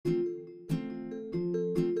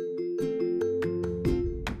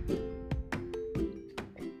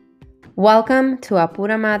Welcome to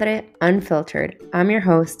Apura Madre Unfiltered. I'm your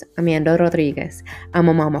host, Amanda Rodriguez. I'm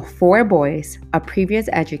a mom of 4 boys, a previous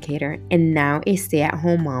educator, and now a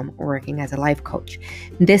stay-at-home mom working as a life coach.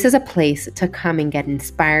 This is a place to come and get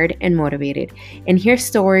inspired and motivated and hear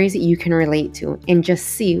stories you can relate to and just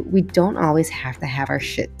see we don't always have to have our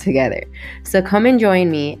shit together. So come and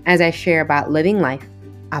join me as I share about living life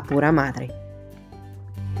Apura Madre.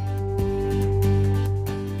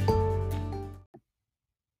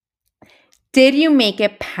 Did you make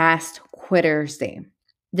it past Quitter's Day?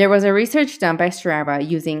 There was a research done by Strava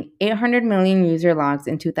using 800 million user logs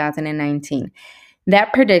in 2019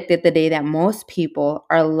 that predicted the day that most people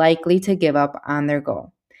are likely to give up on their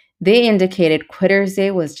goal. They indicated Quitter's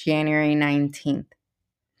Day was January 19th.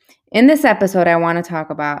 In this episode, I want to talk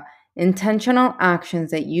about intentional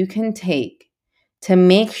actions that you can take to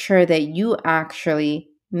make sure that you actually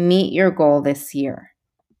meet your goal this year.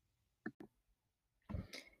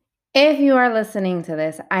 If you are listening to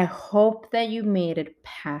this, I hope that you made it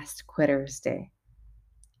past Quitter's Day.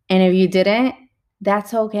 And if you didn't,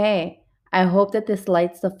 that's okay. I hope that this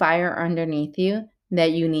lights the fire underneath you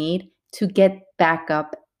that you need to get back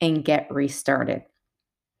up and get restarted.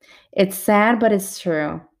 It's sad, but it's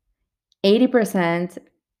true. 80%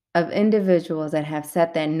 of individuals that have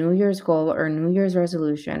set that New Year's goal or New Year's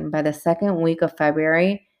resolution by the second week of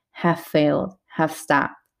February have failed, have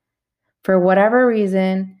stopped. For whatever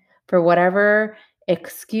reason, for whatever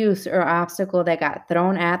excuse or obstacle that got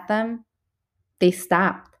thrown at them, they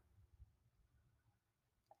stopped.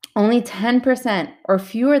 Only 10% or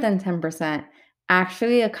fewer than 10%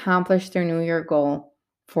 actually accomplished their New Year goal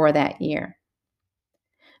for that year.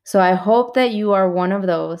 So I hope that you are one of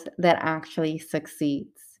those that actually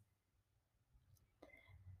succeeds.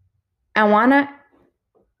 I want to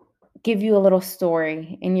give you a little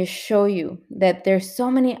story and just show you that there's so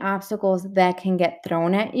many obstacles that can get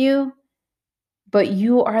thrown at you, but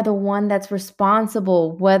you are the one that's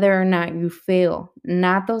responsible whether or not you fail,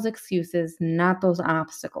 not those excuses, not those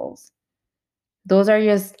obstacles. Those are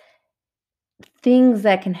just things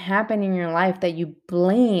that can happen in your life that you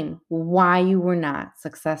blame why you were not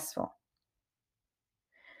successful.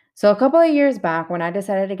 So a couple of years back, when I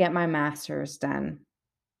decided to get my master's done,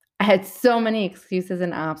 I had so many excuses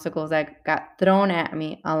and obstacles that got thrown at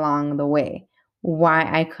me along the way why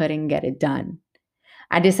I couldn't get it done.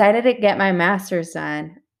 I decided to get my master's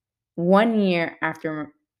done 1 year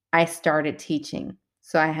after I started teaching.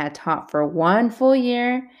 So I had taught for 1 full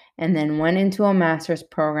year and then went into a master's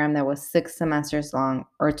program that was 6 semesters long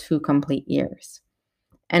or 2 complete years.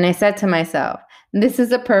 And I said to myself, this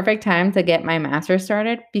is a perfect time to get my master's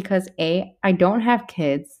started because A, I don't have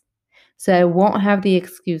kids, so I won't have the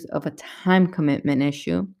excuse of a time commitment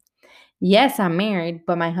issue. Yes, I'm married,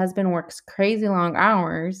 but my husband works crazy long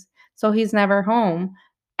hours, so he's never home.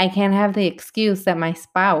 I can't have the excuse that my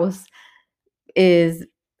spouse is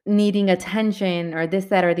needing attention or this,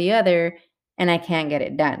 that, or the other, and I can't get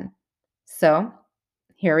it done. So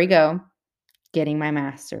here we go, getting my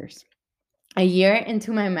master's. A year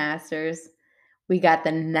into my master's, we got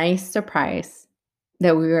the nice surprise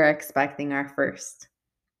that we were expecting our first.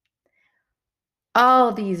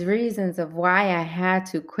 All these reasons of why I had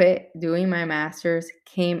to quit doing my master's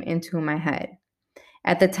came into my head.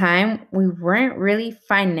 At the time, we weren't really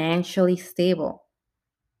financially stable,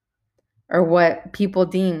 or what people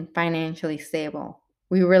deem financially stable.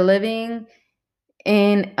 We were living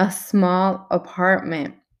in a small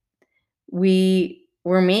apartment. We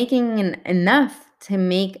were making enough to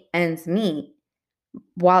make ends meet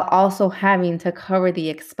while also having to cover the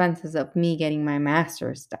expenses of me getting my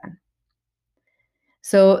master's done.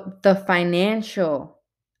 So the financial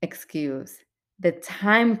excuse, the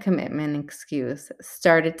time commitment excuse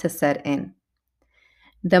started to set in.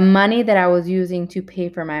 The money that I was using to pay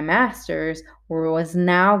for my master's was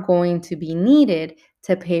now going to be needed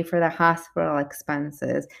to pay for the hospital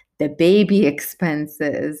expenses, the baby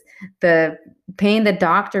expenses, the paying the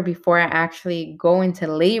doctor before I actually go into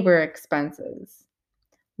labor expenses.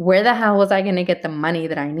 Where the hell was I going to get the money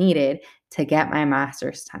that I needed to get my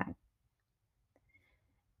master's time?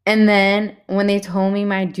 And then when they told me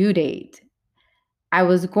my due date, I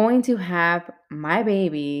was going to have my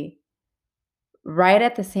baby right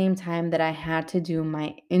at the same time that I had to do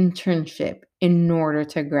my internship in order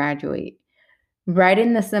to graduate. Right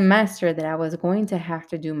in the semester that I was going to have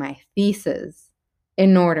to do my thesis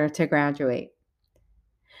in order to graduate.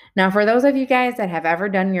 Now, for those of you guys that have ever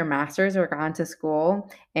done your master's or gone to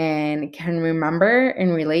school and can remember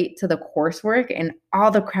and relate to the coursework and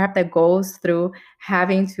all the crap that goes through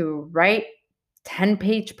having to write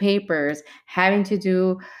 10-page papers, having to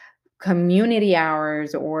do community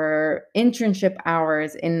hours or internship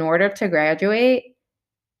hours in order to graduate.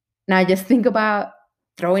 Now just think about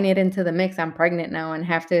throwing it into the mix. I'm pregnant now and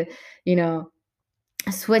have to,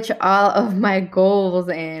 switch all of my goals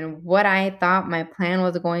and what I thought my plan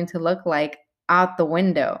was going to look like out the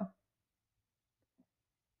window.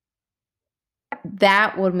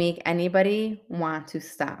 That would make anybody want to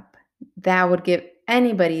stop. That would give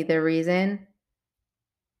anybody the reason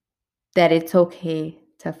that it's okay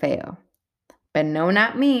to fail. But no,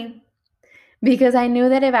 not me. Because I knew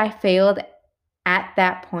that if I failed at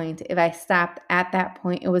that point, if I stopped at that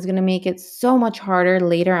point, it was going to make it so much harder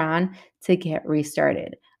later on to get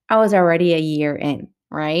restarted. I was already a year in,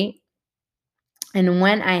 right? And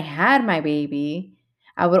when I had my baby,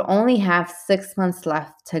 I would only have 6 months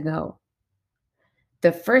left to go.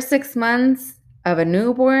 The first 6 months of a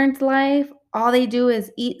newborn's life, all they do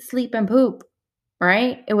is eat, sleep, and poop,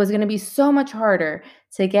 right? It was going to be so much harder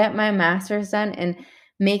to get my master's done and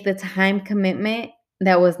make the time commitment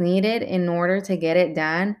that was needed in order to get it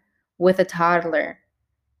done with a toddler,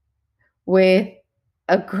 with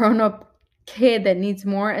a grown-up kid that needs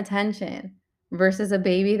more attention versus a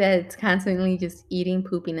baby that's constantly just eating,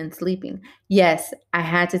 pooping, and sleeping. Yes, I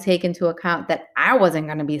had to take into account that I wasn't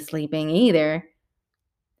going to be sleeping either.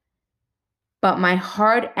 But my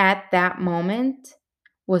heart at that moment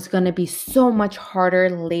was going to be so much harder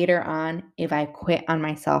later on if I quit on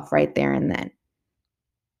myself right there and then.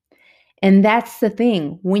 And that's the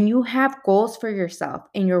thing. When you have goals for yourself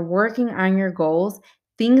and you're working on your goals,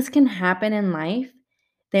 things can happen in life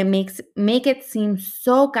that make it seem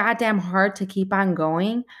so goddamn hard to keep on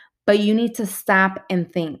going, but you need to stop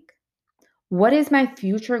and think. What is my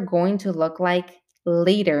future going to look like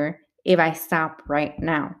later if I stop right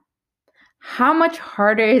now? How much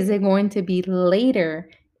harder is it going to be later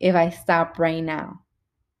if I stop right now?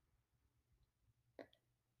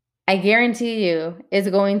 I guarantee you it's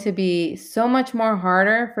going to be so much more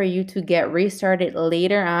harder for you to get restarted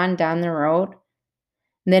later on down the road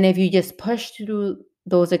than if you just push through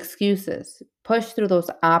those excuses, push through those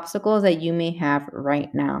obstacles that you may have right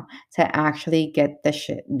now to actually get the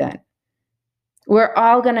shit done. We're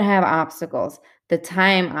all going to have obstacles, the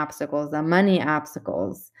time obstacles, the money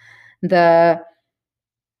obstacles, the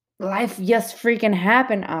life just freaking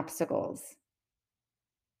happen obstacles.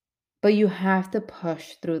 But you have to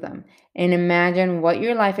push through them and imagine what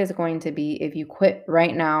your life is going to be if you quit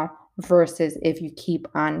right now versus if you keep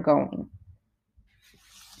on going.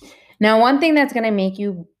 Now, one thing that's going to make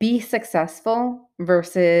you be successful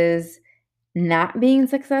versus not being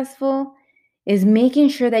successful is making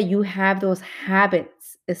sure that you have those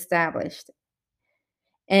habits established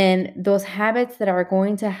and those habits that are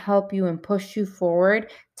going to help you and push you forward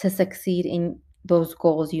to succeed in those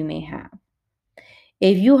goals you may have.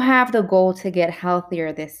 If you have the goal to get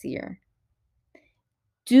healthier this year,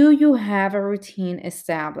 do you have a routine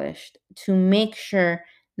established to make sure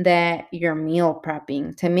that you're meal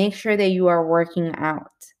prepping, to make sure that you are working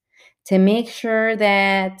out, to make sure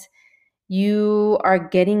that you are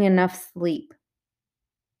getting enough sleep?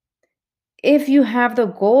 If you have the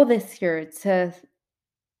goal this year to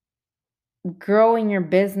grow in your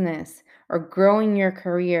business or grow in your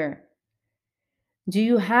career, do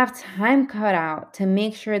you have time cut out to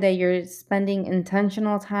make sure that you're spending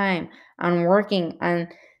intentional time on working, on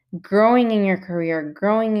growing in your career,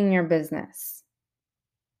 growing in your business?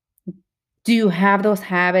 Do you have those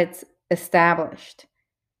habits established?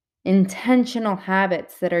 Intentional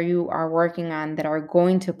habits that you are working on that are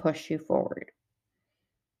going to push you forward.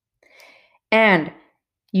 And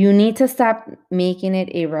you need to stop making it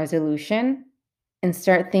a resolution and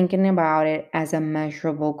start thinking about it as a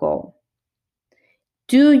measurable goal.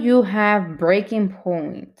 Do you have breaking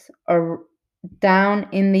points or down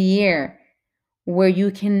in the year where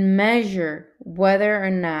you can measure whether or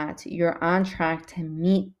not you're on track to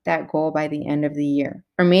meet that goal by the end of the year?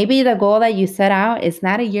 Or maybe the goal that you set out is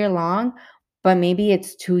not a year long, but maybe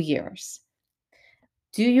it's 2 years.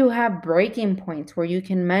 Do you have breaking points where you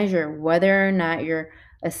can measure whether or not you're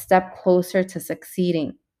a step closer to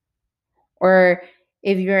succeeding? Or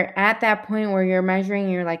if you're at that point where you're measuring,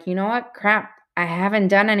 you're like, you know what, crap, I haven't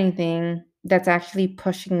done anything that's actually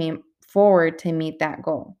pushing me forward to meet that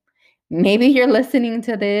goal. Maybe you're listening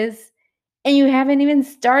to this and you haven't even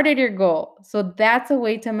started your goal. So that's a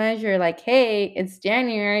way to measure, like, hey, it's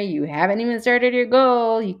January, you haven't even started your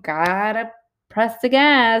goal. You gotta press the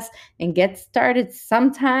gas and get started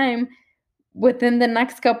sometime within the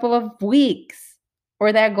next couple of weeks,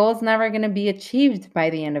 or that goal's never gonna be achieved by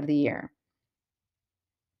the end of the year.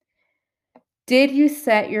 Did you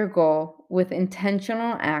set your goal with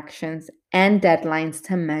intentional actions and deadlines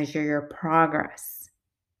to measure your progress?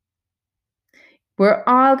 We're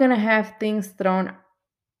all going to have things thrown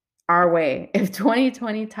our way. If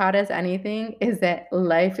 2020 taught us anything, is that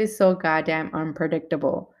life is so goddamn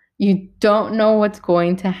unpredictable. You don't know what's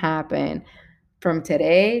going to happen from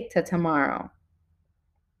today to tomorrow.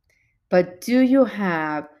 But do you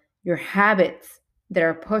have your habits that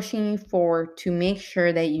are pushing you forward to make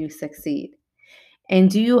sure that you succeed? And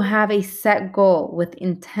do you have a set goal with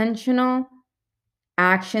intentional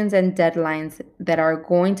actions and deadlines that are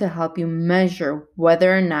going to help you measure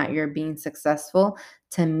whether or not you're being successful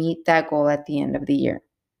to meet that goal at the end of the year?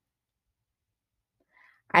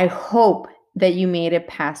 I hope that you made it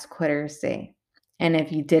past Quitter's Day. And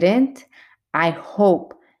if you didn't, I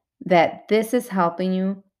hope that this is helping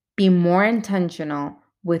you be more intentional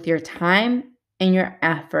with your time and your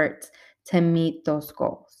efforts to meet those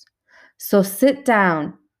goals. So sit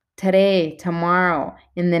down today, tomorrow,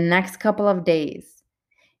 in the next couple of days,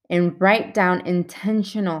 and write down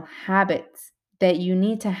intentional habits that you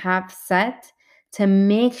need to have set to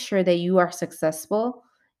make sure that you are successful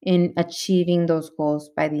in achieving those goals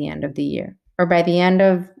by the end of the year or by the end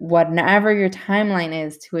of whatever your timeline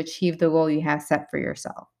is to achieve the goal you have set for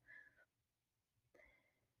yourself.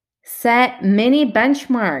 Set mini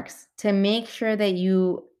benchmarks to make sure that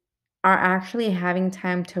you are actually having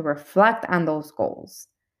time to reflect on those goals,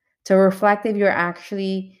 to reflect if you're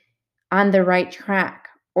actually on the right track,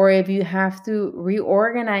 or if you have to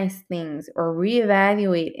reorganize things or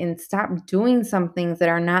reevaluate and stop doing some things that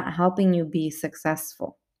are not helping you be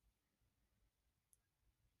successful.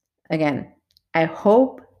 Again, I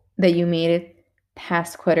hope that you made it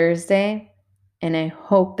past Quitter's Day, and I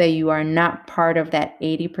hope that you are not part of that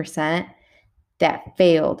 80% that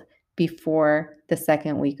failed before the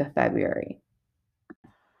second week of February.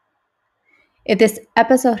 If this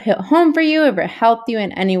episode hit home for you, if it helped you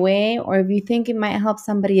in any way, or if you think it might help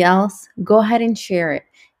somebody else, go ahead and share it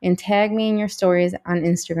and tag me in your stories on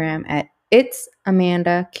Instagram at It's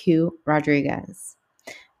Amanda Q Rodriguez.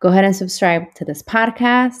 Go ahead and subscribe to this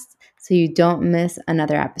podcast so you don't miss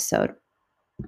another episode.